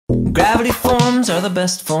Gravity forms are the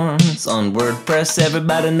best forms on WordPress,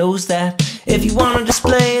 everybody knows that. If you want to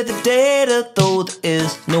display the data, though, there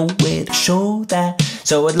is no way to show that.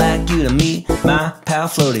 So I'd like you to meet my pal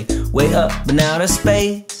Floaty, way up in outer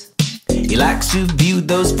space. He likes to view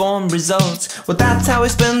those form results, well that's how he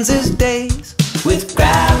spends his days. With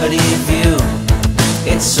GravityView,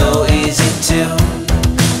 it's so easy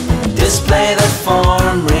to display the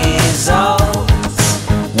form results.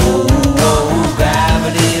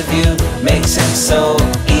 GravityView makes it so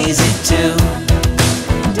easy to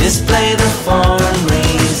display the form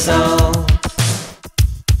results.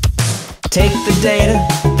 Take the data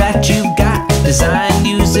that you got, design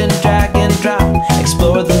using drag and drop,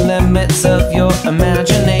 explore the limits of your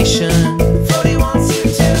imagination. Floaty wants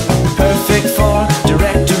you to. Perfect for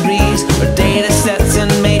directories or data sets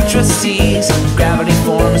and matrices. Gravity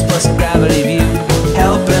forms plus GravityView,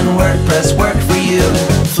 helping WordPress work for you.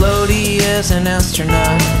 Floaty is an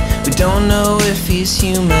astronaut, we don't know if he's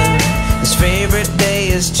human. His favorite day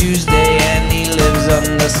is Tuesday and he lives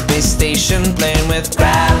on the space station playing with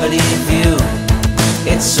GravityView.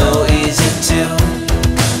 It's so easy to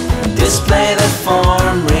display the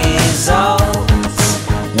form results.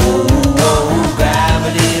 Whoa,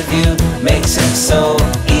 GravityView makes it so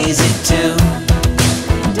easy to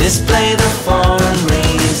display the form